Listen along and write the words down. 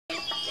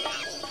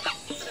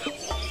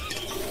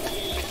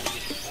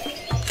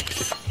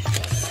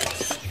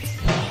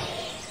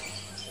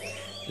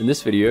In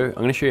this video, I'm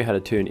going to show you how to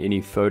turn any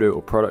photo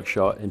or product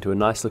shot into a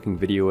nice looking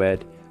video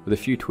ad with a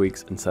few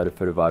tweaks inside of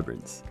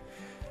PhotoVibrance.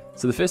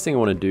 So the first thing I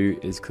want to do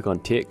is click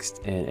on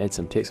text and add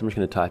some text. I'm just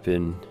going to type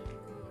in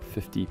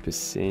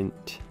 50%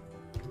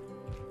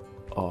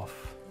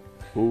 off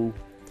all,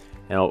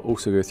 and I'll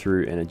also go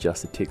through and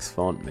adjust the text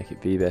font, make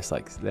it Vibrance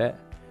like that,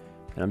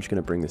 and I'm just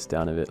going to bring this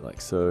down a bit like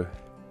so,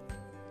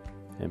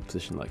 and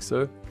position like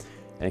so,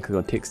 and click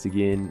on text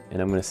again,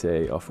 and I'm going to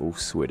say off all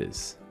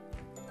sweaters.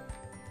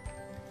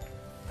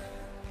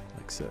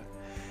 So.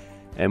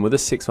 And with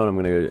this text font, I'm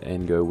going to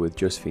go with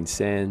Josephine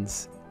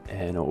Sands,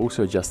 and I'll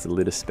also adjust the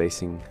letter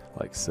spacing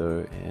like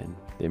so, and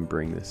then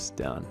bring this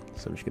down.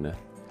 So I'm just going to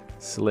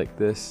select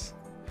this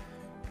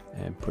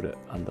and put it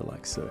under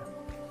like so.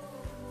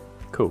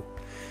 Cool.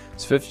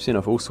 So 50%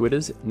 off all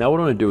sweaters. Now what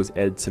I want to do is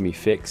add some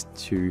effects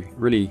to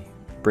really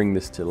bring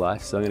this to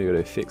life. So I'm going to go to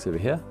effects over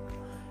here,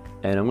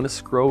 and I'm going to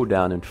scroll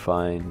down and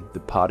find the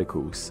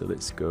particles. So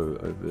let's go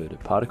over to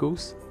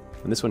particles.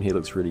 And this one here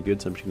looks really good,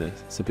 so I'm just going to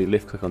simply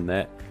left click on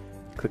that,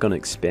 click on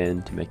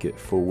expand to make it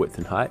full width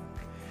and height.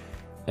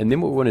 And then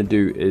what we want to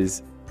do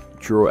is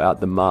draw out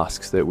the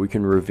mask so that we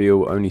can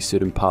reveal only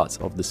certain parts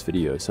of this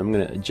video. So I'm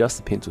going to adjust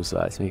the pencil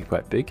size, make it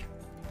quite big,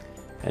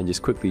 and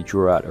just quickly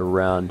draw out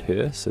around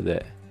her so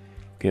that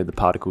you can have the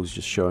particles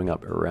just showing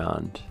up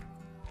around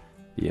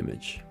the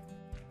image.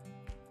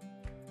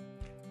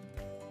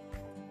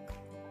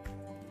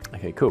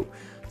 Okay, cool.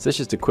 So that's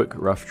just a quick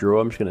rough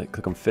draw. I'm just going to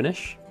click on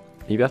finish.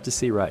 You have to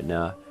see right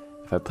now,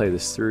 if I play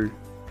this through,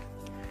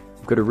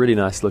 we've got a really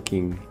nice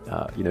looking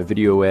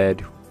video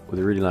ad with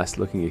a really nice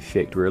looking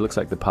effect where it looks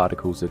like the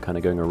particles are kind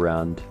of going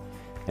around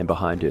and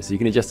behind her. So you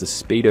can adjust the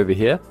speed over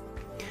here.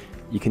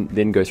 You can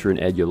then go through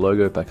and add your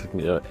logo by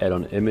clicking add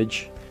on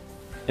image.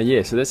 And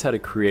yeah, so that's how to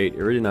create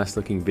a really nice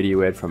looking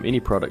video ad from any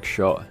product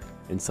shot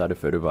inside of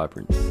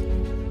PhotoVibrance.